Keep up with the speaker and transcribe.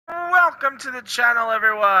Welcome to the channel,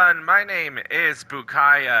 everyone. My name is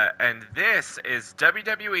Bukaya, and this is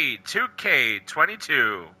WWE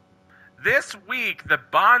 2K22. This week, the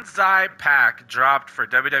Bansai Pack dropped for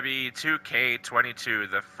WWE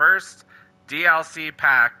 2K22, the first DLC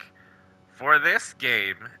pack for this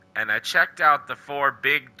game, and I checked out the four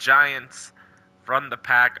big giants from the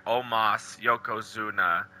pack: Omos,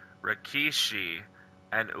 Yokozuna, Rikishi,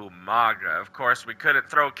 and Umaga. Of course, we couldn't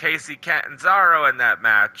throw Kacy Catanzaro in that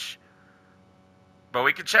match, but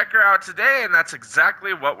we can check her out today, and that's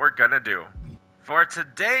exactly what we're gonna do. For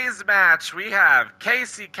today's match, we have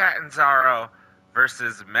Kacy Catanzaro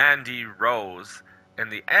versus Mandy Rose in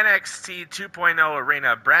the NXT 2.0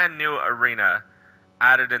 arena, brand new arena,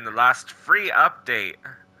 added in the last free update.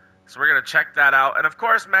 So we're gonna check that out. And of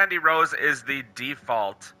course, Mandy Rose is the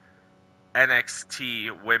default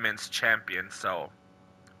NXT Women's Champion, so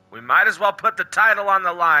we might as well put the title on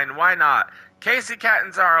the line. Why not? Kacy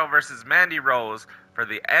Catanzaro versus Mandy Rose for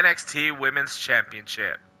the NXT Women's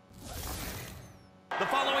Championship. The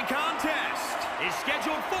following contest is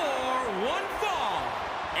scheduled for one fall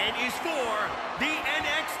and is for the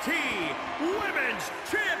NXT Women's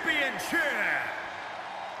Championship.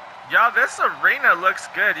 Y'all, this arena looks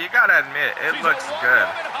good. You gotta admit, it looks good.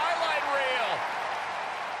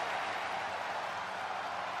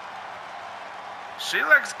 She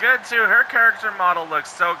looks good too. Her character model looks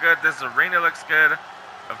so good. This arena looks good.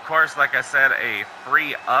 Of course, like I said, a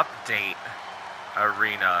free update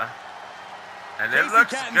arena. And it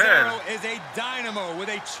looks good. Catanzaro is a dynamo with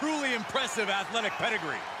a truly impressive athletic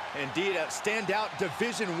pedigree. Indeed, a standout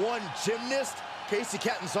Division I gymnast. Kacy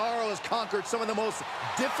Catanzaro has conquered some of the most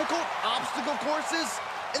difficult obstacle courses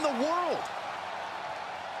in the world.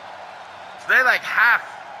 So they like half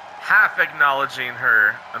acknowledging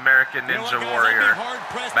her American Ninja Warrior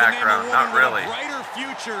background. Not really. Brighter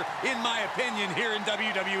future, in my opinion, here in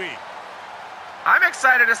WWE. I'm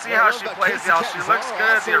excited to see how she plays, y'all. She looks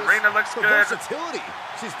good. The arena looks good. Versatility.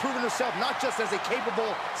 She's proven herself not just as a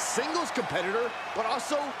capable singles competitor, but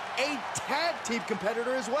also a tag team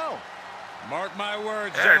competitor as well. Mark my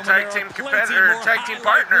words, yeah, tag team competitor, tag team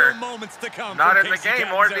partner. Not in the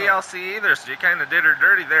game or DLC either, so you kind of did her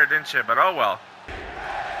dirty there, didn't you? But oh well.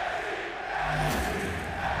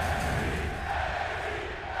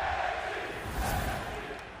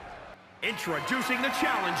 Introducing the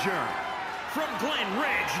challenger from Glen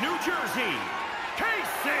Ridge, New Jersey,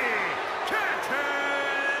 Kacy Catanzaro.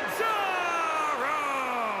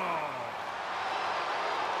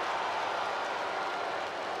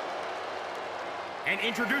 And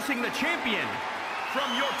introducing the champion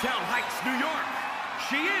from Yorktown Heights, New York,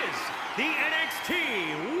 she is the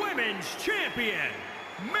NXT Women's Champion,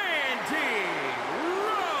 Mandy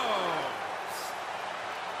Rose.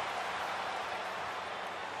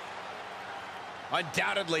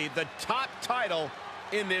 Undoubtedly the top title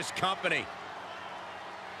in this company.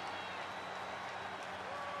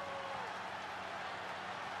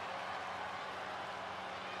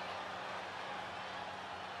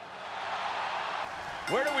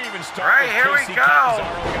 Where do we even start? Right, here we go.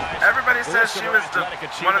 Everybody says she was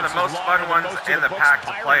one of the most fun ones in the pack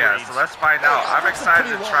to play as, so let's find out. I'm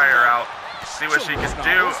excited to try her out, see what she can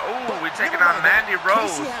do. Ooh, we taking on Mandy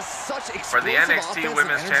Rose for the NXT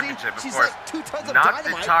Women's Championship. Of course, not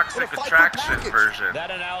the Toxic Attraction version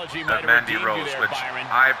of Mandy Rose, which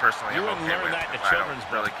I personally am okay with. I don't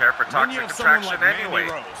really care for Toxic Attraction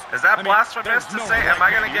anyway. Is that blasphemous to say? Am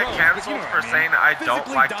I going to get canceled for saying I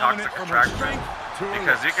don't like Toxic Attraction?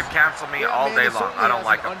 Because you can cancel me all day long. I don't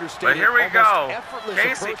like them. But here we go.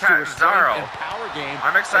 Kacy Catanzaro.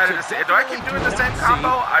 I'm excited to see it. Do I keep doing the same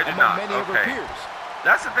combo? I do not. Okay.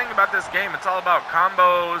 That's the thing about this game. It's all about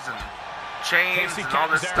combos and chains and all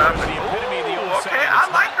this stuff. Ooh, okay, I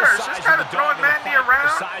like her. She's kind of throwing Mandy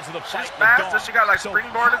around. She's fast. Does she got like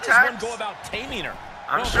springboard attacks?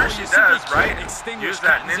 I'm sure she does, right? Use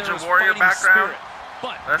that Ninja Warrior background.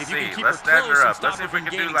 Let's see. Let's stand her up. Let's see if we can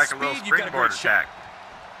do like a little springboard attack.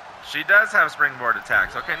 She does have springboard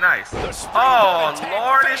attacks. Okay, nice. Oh,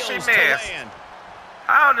 Lordy, she missed.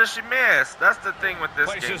 How does she miss? That's the thing with this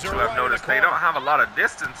game, too. I've noticed they don't have a lot of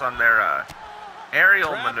distance on their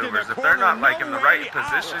aerial maneuvers. If they're not like in the right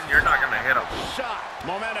position, you're not going to hit them.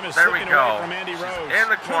 There we go. She's in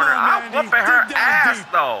the corner. I'm whooping her ass,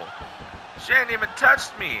 though. She ain't even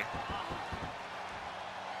touched me.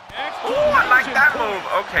 Ooh, I like that move.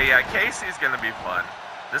 Okay, yeah, Kacy's going to be fun.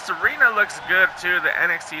 This arena looks good, too. The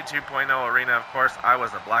NXT 2.0 arena, of course, I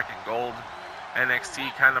was a black and gold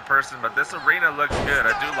NXT kind of person, but this arena looks good.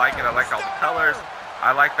 I do like it. I like all the colors.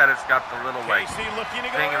 I like that it's got the little, like, thing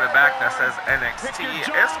in the back that says NXT.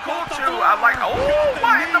 It's cool, too. I like, oh,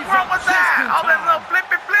 what in the world was that? All them little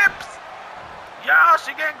flippy flips.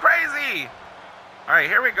 she getting crazy. All right,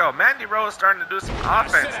 here we go. Mandy Rose starting to do some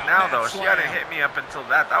offense now, though. She hadn't hit me up until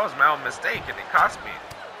that. That was my own mistake, and it cost me.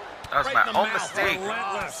 That was my own mistake.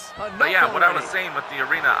 But yeah, what I was saying with the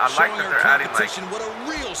arena, I like that they're adding like 3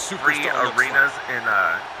 arenas in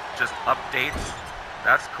just updates.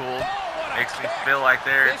 That's cool. Makes me feel like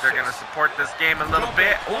they're gonna support this game a little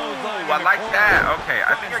bit. Ooh, I like that. Okay,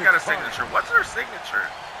 I think I got a signature. What's her signature?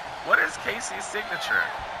 What is Kacy's signature?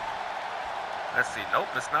 Let's see. Nope,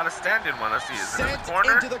 it's not a stand-in one. Let's see. Is it in the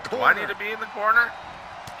corner? Do I need to be in the corner?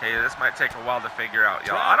 Okay, this might take a while to figure out,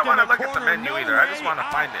 y'all. I don't want to look at the menu either. I just want to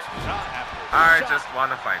find it. I just want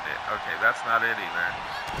to find it. Okay, that's not it either.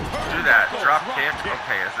 Do that. Drop kick.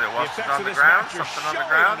 Okay, is it while she's on the ground? Something on the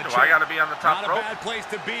ground? Do I got to be on the top rope? Not a bad place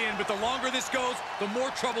to be in, but the longer this goes, the more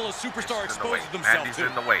trouble a superstar exposes themselves to. Mandy's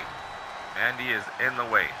in the way. Mandy is in the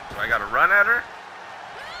way. Do I got to run at her?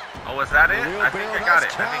 Oh, is that it? I think I got it.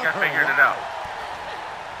 I think I figured it out.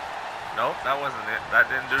 Nope, that wasn't it.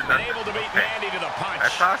 That didn't do nothing. Okay.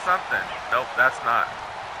 I saw something. Nope, that's not.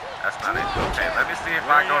 That's not it. Okay, let me see if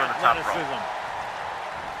I go to the top rope.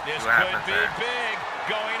 This could be big.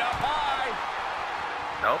 Going up high.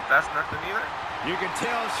 Nope, that's nothing either. You can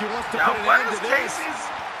tell she wants to put an what end is to this. Kacy's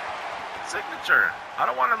signature? I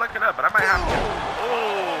don't want to look it up, but I might have to.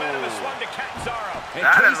 Oh,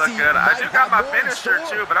 that didn't look good. I do got my finisher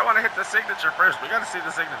too, but I want to hit the signature first. We got to see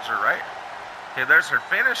the signature, right? Okay, there's her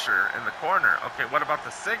finisher in the corner. Okay, what about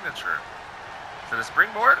the signature? Is it a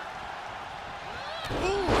springboard?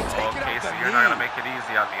 Oh, Kacy, you're not going to make it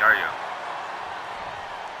easy on me, are you?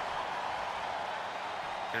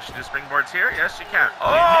 Can she do springboards here? Yes, she can. Oh,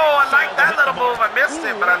 I like that little move. I missed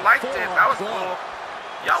it, but I liked it. That was cool.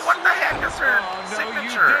 Yo, what the heck is her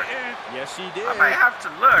signature? Yes, she did. I might have to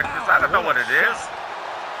look, because I don't know what it is.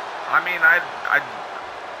 I mean, I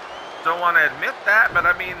don't want to admit that, but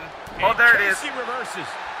I mean... Oh, there it is.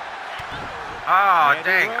 Oh,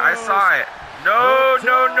 dang. I saw it. No,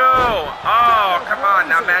 no, no. Oh, come on.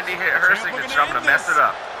 Now Mandy hit her signature. I'm going to mess it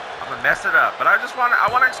up. I'm going to mess it up. But I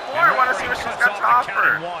want to explore. I want to see what she's got to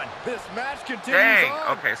offer. This match continues. Dang.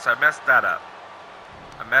 Okay, so I messed that up.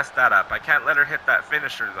 I can't let her hit that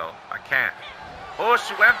finisher, though. I can't. Oh,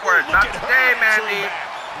 she went for it. Not today, Mandy.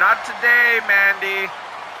 Not today, Mandy.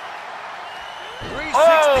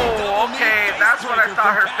 Oh, okay, that's what I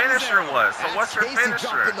thought her finisher was. So what's her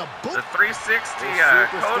finisher? The 360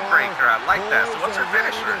 code breaker. I like that. So what's her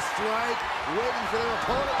finisher?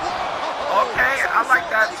 Okay, I like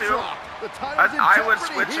that too. I would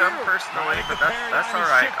switch them personally, but that's all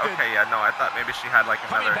right. Okay, yeah, no, I thought maybe she had like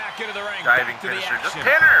another diving finisher. Just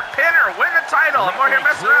pin her, win the title. I'm over here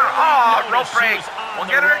messing around. Oh, rope break. We'll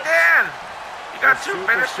get her again. Got 2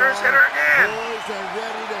 finishers, hit her again.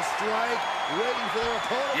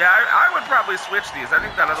 Yeah, I would probably switch these. I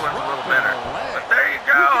think that other one's a little better. But there you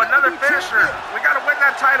go, another finisher. We got to win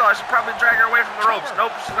that title. I should probably drag her away from the ropes. Nope,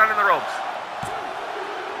 she's not in the ropes.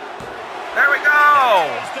 There we go.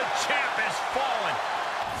 The champ has fallen.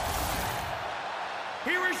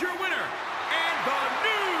 Here is your winner and the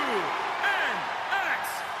new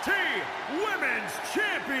NXT Women's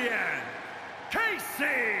Champion,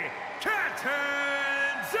 Kacy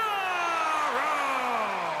Catanzaro!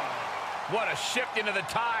 What a shift into the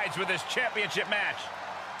tides with this championship match.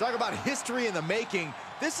 Talk about history in the making.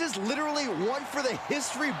 This is literally one for the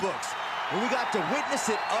history books. And we got to witness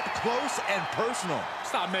it up close and personal.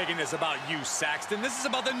 Stop making this about you, Saxton. This is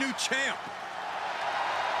about the new champ.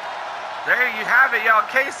 There you have it, y'all.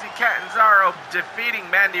 Kacy Catanzaro defeating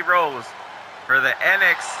Mandy Rose for the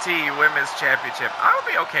NXT Women's Championship. I would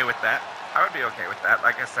be okay with that.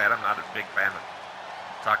 Like I said, I'm not a big fan of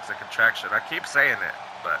toxic attraction. I keep saying it,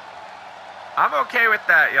 but I'm okay with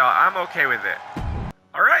that, y'all. I'm okay with it.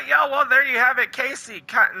 All right, y'all. Well, there you have it. Kacy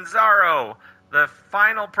Catanzaro, the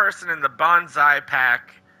final person in the Banzai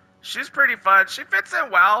Pack. She's pretty fun. She fits in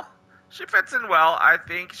well. I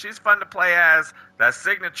think. She's fun to play as. That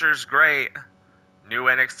signature's great. New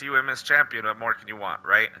NXT Women's Champion. What more can you want,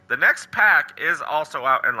 right? The next pack is also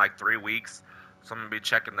out in like 3 weeks. So I'm going to be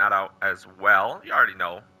checking that out as well. You already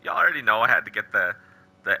know. Y'all already know I had to get the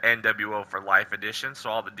NWO for Life edition. So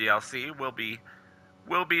all the DLC will be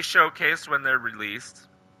showcased when they're released.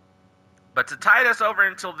 But to tide us over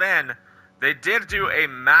until then, they did do a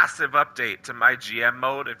massive update to my GM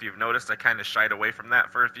mode. If you've noticed, I kind of shied away from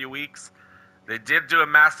that for a few weeks. They did do a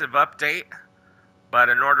massive update. But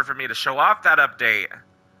in order for me to show off that update,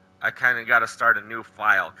 I kind of got to start a new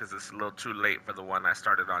file because it's a little too late for the one I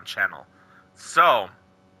started on channel. So,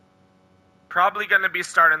 probably going to be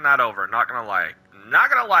starting that over. Not going to lie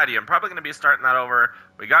to you. I'm probably going to be starting that over.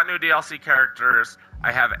 We got new DLC characters.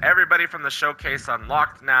 I have everybody from the showcase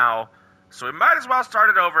unlocked now. So we might as well start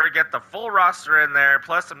it over, get the full roster in there,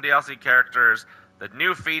 plus some DLC characters, the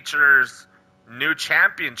new features, new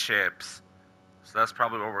championships. So that's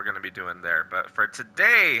probably what we're going to be doing there. But for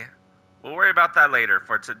today, we'll worry about that later.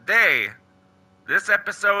 For today, this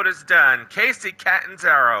episode is done. Kacy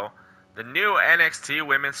Catanzaro, the new NXT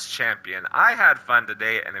Women's Champion. I had fun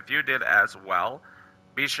today, and if you did as well,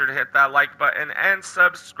 be sure to hit that like button and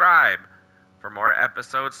subscribe for more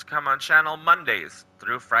episodes to come on channel Mondays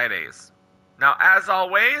through Fridays. Now, as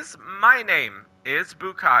always, my name is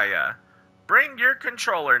Bukaya. Bring your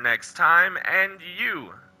controller next time, and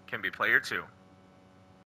you can be player 2.